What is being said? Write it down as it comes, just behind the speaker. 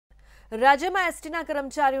રાજ્યમાં એસટીના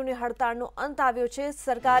કર્મચારીઓની હડતાળનો અંત આવ્યો છે।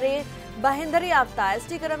 સરકારે બાહેંધરી આપતા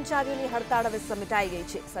એસટી કર્મચારીઓની હડતાળ હવે સમેટાઈ ગઈ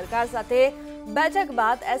છે। સરકાર સાથે બેઠક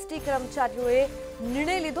બાદ એસટી કર્મચારીઓએ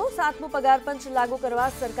નિર્ણય લીધો। 7મો પગાર પંચ લાગુ કરવા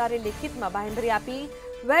સરકારે લેખિતમાં બાહેંધરી આપી।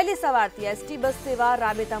 વહેલી સવારથી એસટી બસ સેવા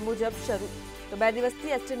રાબેતા મુજબ શરૂ। તો 2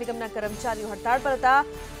 દિવસથી એસટી નિગમના કર્મચારીઓ હડતાળ પર હતા।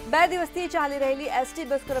 2 દિવસથી ચાલી રહેલી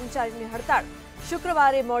એસટી બસ કર્મચારીઓની હડતાળ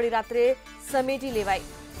શુક્રવારે મોડી રાત્રે સમેટી લેવાઈ।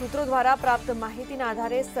 सूत्रों द्वारा प्राप्त माहितीना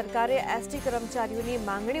आधारे सरकारे एसटी कर्मचारीओनी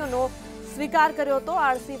मांगणीओनो स्वीकार कर्यो हतो।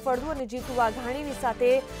 आरसी फळदु अने जीतू वाघाणीनी साथे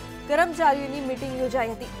कर्मचारीओनी मीटिंग योजाई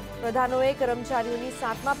हती। प्रधानोए कर्मचारीओनी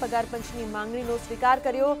 7मा पगार पंचनी मांगणीनो स्वीकार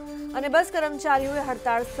कर्यो अने बस कर्मचारीओए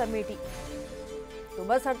हड़ताळ समेटी। तो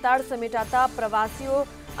बस हड़ताळ समेटाता प्रवासीओ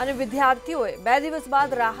अने विद्यार्थीओए 2 दिवस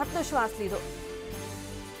बाद राहतनो श्वास लीधो।